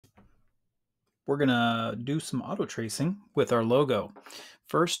we're gonna do some auto tracing with our logo.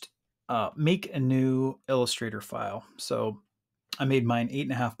 First, make a new Illustrator file. So I made mine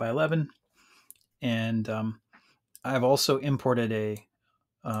 8.5 by 11, and I've also imported a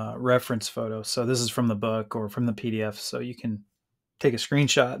reference photo. So this is from the book or from the PDF. So you can take a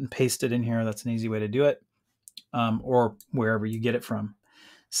screenshot and paste it in here. That's an easy way to do it, or wherever you get it from.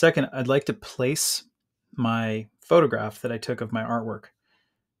 Second, I'd like to place my photograph that I took of my artwork.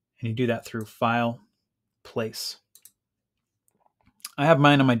 And you do that through File, Place. I have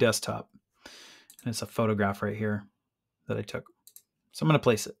mine on my desktop. And it's a photograph right here that I took. So I'm going to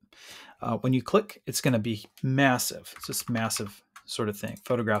place it. When you click, it's going to be massive. It's this massive sort of thing.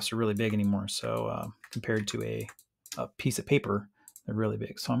 Photographs are really big anymore. So compared to a piece of paper, they're really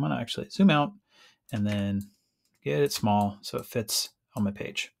big. So I'm going to actually zoom out and then get it small so it fits on my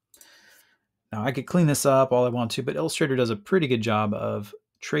page. Now I could clean this up all I want to, but Illustrator does a pretty good job of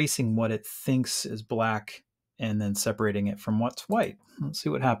tracing what it thinks is black and then separating it from what's white. Let's see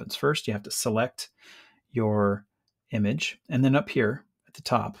what happens. First, you have to select your image, and then up here at the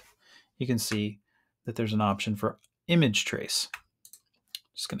top, you can see that there's an option for image trace.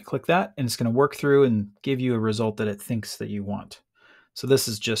 Just going to click that, and it's going to work through and give you a result that it thinks that you want. So this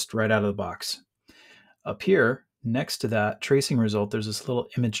is just right out of the box. Up here, next to that tracing result, there's this little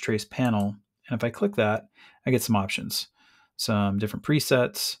image trace panel. And if I click that, I get some options, some different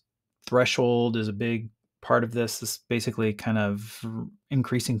presets. Threshold is a big part of this. This is basically kind of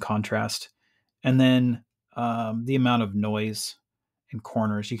increasing contrast. And then the amount of noise and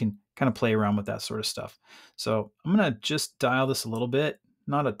corners. You can kind of play around with that sort of stuff. So I'm going to just dial this a little bit,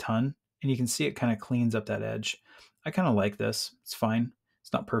 not a ton. And you can see it kind of cleans up that edge. I kind of like this. It's fine.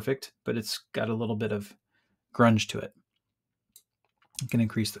 It's not perfect, but it's got a little bit of grunge to it. You can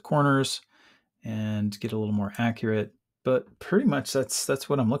increase the corners and get a little more accurate, but pretty much that's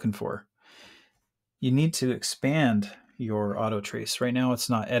what I'm looking for. You need to expand your auto trace. Right now it's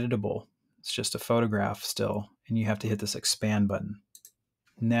not editable. It's just a photograph still, and you have to hit this expand button.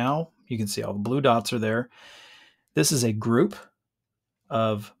 Now you can see all the blue dots are there. This is a group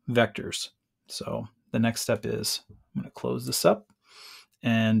of vectors. So the next step is I'm going to close this up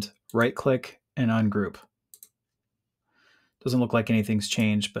and right click and ungroup. Doesn't look like anything's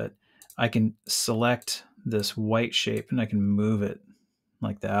changed, but I can select this white shape and I can move it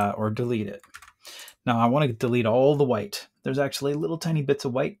like that or delete it. Now I want to delete all the white. There's actually little tiny bits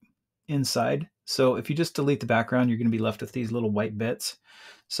of white inside. So if you just delete the background, you're going to be left with these little white bits.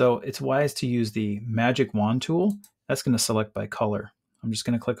 So it's wise to use the magic wand tool. That's going to select by color. I'm just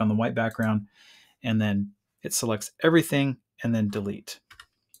going to click on the white background and then it selects everything and then delete.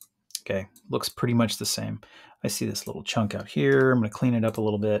 Okay, looks pretty much the same. I see this little chunk out here. I'm going to clean it up a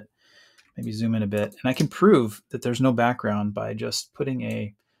little bit, maybe zoom in a bit. And I can prove that there's no background by just putting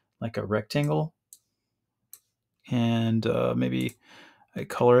a rectangle and maybe I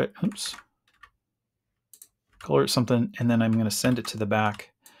color it. Oops. Color it something, and then I'm going to send it to the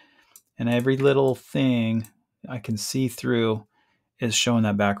back. And every little thing I can see through is showing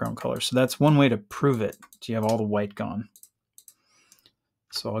that background color. So that's one way to prove it. You have all the white gone.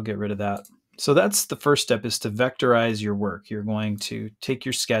 So I'll get rid of that. So that's the first step, is to vectorize your work. You're going to take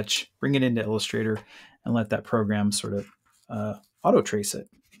your sketch, bring it into Illustrator, and let that program sort of auto trace it.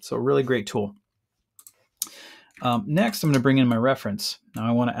 So a really great tool. Next, I'm going to bring in my reference. Now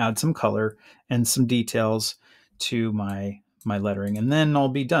I want to add some color and some details to my lettering, and then I'll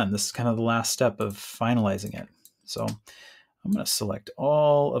be done. This is kind of the last step of finalizing it. So I'm going to select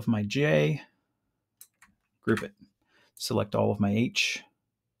all of my J, group it. Select all of my H,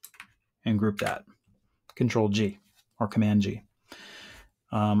 and group that. Control G or Command G.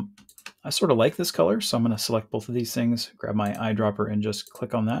 I sort of like this color, so I'm going to select both of these things, grab my eyedropper, and just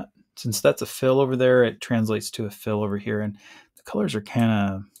click on that. Since that's a fill over there, it translates to a fill over here, and the colors are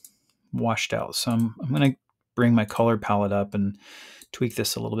kind of washed out. So I'm going to bring my color palette up and tweak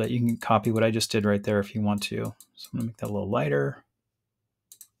this a little bit. You can copy what I just did right there if you want to. So I'm going to make that a little lighter.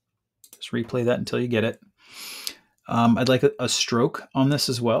 Just replay that until you get it. I'd like a stroke on this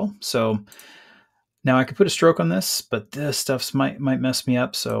as well. So now I could put a stroke on this, but this stuff might mess me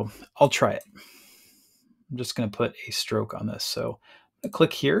up. So I'll try it. I'm just going to put a stroke on this. So I'm going to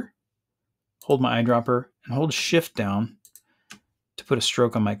click here, hold my eyedropper, and hold Shift down to put a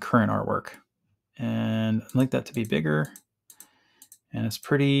stroke on my current artwork. And I'd like that to be bigger. And it's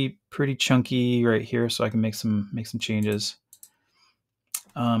pretty chunky right here, so I can make some changes.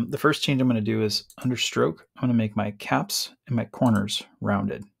 The first change I'm going to do is under stroke, I'm going to make my caps and my corners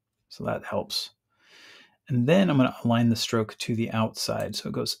rounded. So that helps. And then I'm going to align the stroke to the outside, so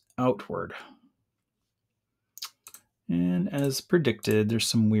it goes outward. And as predicted, there's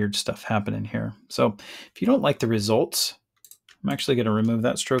some weird stuff happening here. So if you don't like the results, I'm actually going to remove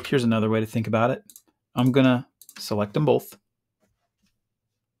that stroke. Here's another way to think about it. I'm going to select them both,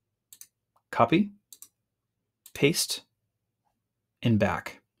 copy, paste, and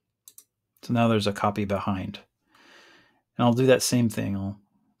back. So now there's a copy behind. And I'll do that same thing. I'll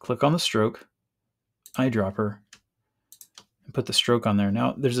click on the stroke, eyedropper, and put the stroke on there.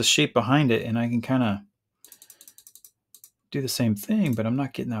 Now there's a shape behind it, and I can kind of do the same thing, but I'm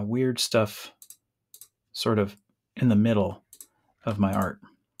not getting that weird stuff sort of in the middle of my art.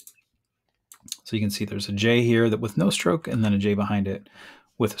 So you can see there's a J here that with no stroke, and then a J behind it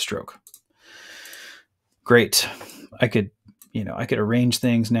with a stroke. Great. I could arrange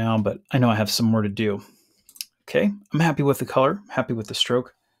things now, but I know I have some more to do. Okay, I'm happy with the color, happy with the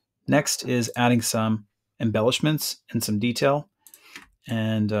stroke. Next is adding some embellishments and some detail.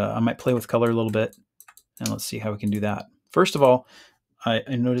 And I might play with color a little bit, and let's see how we can do that. First of all, I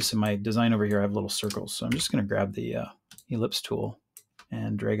notice in my design over here, I have little circles. So I'm just going to grab the ellipse tool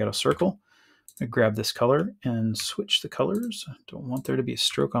and drag out a circle. I grab this color and switch the colors. I don't want there to be a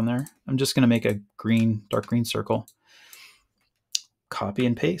stroke on there. I'm just going to make a green, dark green circle. Copy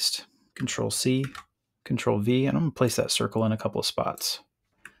and paste. Control C, Control V, and I'm going to place that circle in a couple of spots.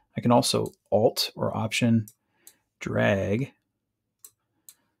 I can also Alt or Option drag.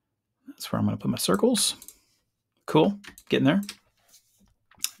 That's where I'm going to put my circles. Cool, getting there.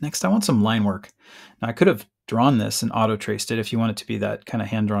 Next, I want some line work. Now, I could have drawn this and auto-traced it if you want it to be that kind of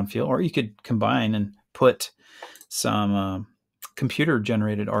hand-drawn feel, or you could combine and put some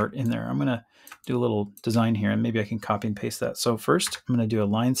computer-generated art in there. I'm going to do a little design here, and maybe I can copy and paste that. So first, I'm going to do a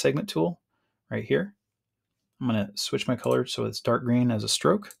line segment tool right here. I'm going to switch my color so it's dark green as a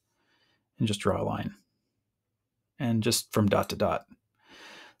stroke, and just draw a line. And just from dot to dot.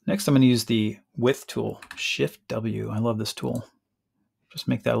 Next, I'm going to use the width tool, Shift W. I love this tool. Just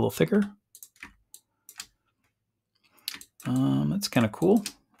make that a little thicker. That's kind of cool.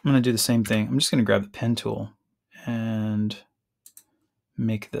 I'm going to do the same thing. I'm just going to grab the pen tool and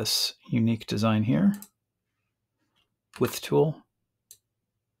make this unique design here. Width tool.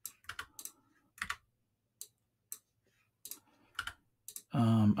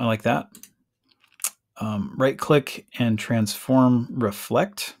 I like that. Right click and transform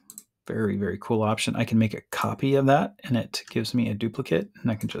reflect. Very, very cool option. I can make a copy of that and it gives me a duplicate,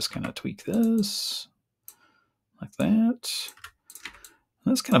 and I can just kind of tweak this like that.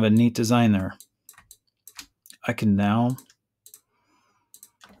 That's kind of a neat design there. I can now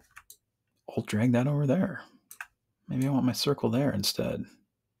Alt drag that over there. Maybe I want my circle there instead.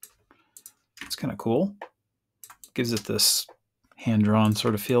 It's kind of cool. Gives it this hand-drawn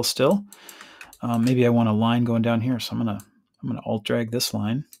sort of feel still. Maybe I want a line going down here, so I'm gonna Alt drag this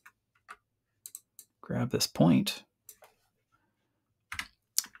line. Grab this point.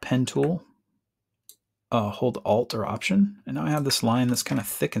 Pen tool. Hold Alt or Option, and now I have this line that's kind of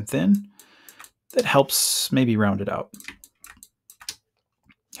thick and thin that helps maybe round it out.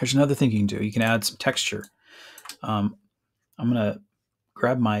 Here's another thing you can do. You can add some texture. I'm going to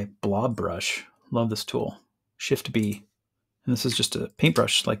grab my blob brush. Love this tool. Shift B. And this is just a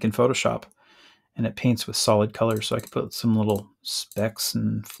paintbrush like in Photoshop, and it paints with solid colors, so I can put some little specks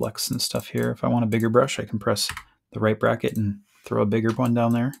and flecks and stuff here. If I want a bigger brush, I can press the right bracket and throw a bigger one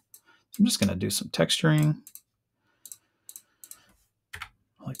down there. I'm just going to do some texturing.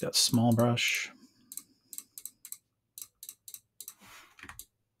 I like that small brush.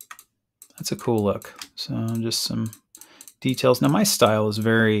 That's a cool look. So just some details. Now my style is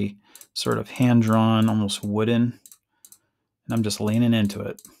very sort of hand-drawn, almost wooden, and I'm just leaning into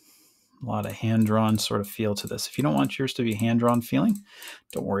it. A lot of hand-drawn sort of feel to this. If you don't want yours to be hand-drawn feeling,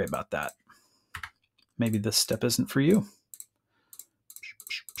 don't worry about that. Maybe this step isn't for you.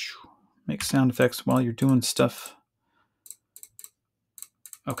 Make sound effects while you're doing stuff.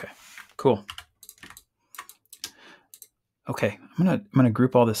 Okay, cool. Okay, I'm gonna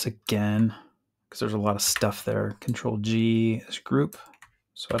group all this again because there's a lot of stuff there. Control G is group,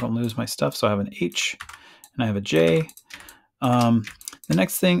 so I don't lose my stuff. So I have an H and I have a J. The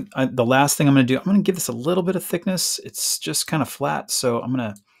next thing, the last thing I'm gonna do, I'm gonna give this a little bit of thickness. It's just kind of flat, so I'm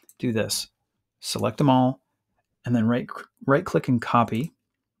gonna do this. Select them all, and then right click and copy.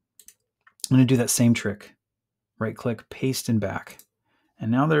 I'm going to do that same trick. Right click, paste and back. And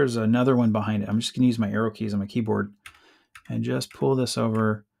now there's another one behind it. I'm just going to use my arrow keys on my keyboard and just pull this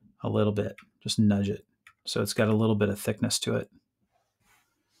over a little bit. Just nudge it. So it's got a little bit of thickness to it.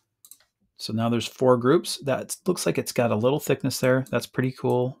 So now there's 4 groups. That looks like it's got a little thickness there. That's pretty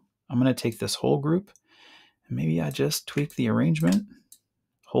cool. I'm going to take this whole group and maybe I just tweak the arrangement.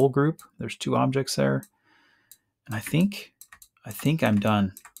 Whole group. There's 2 objects there. And I think I'm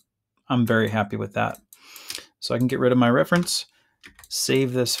done. I'm very happy with that. So I can get rid of my reference,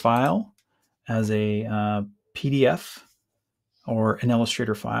 save this file as a PDF or an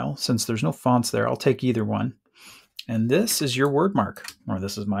Illustrator file. Since there's no fonts there, I'll take either one. And this is your word mark, or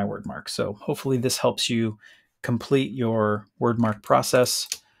this is my word mark. So hopefully this helps you complete your word mark process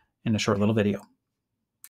in a short little video.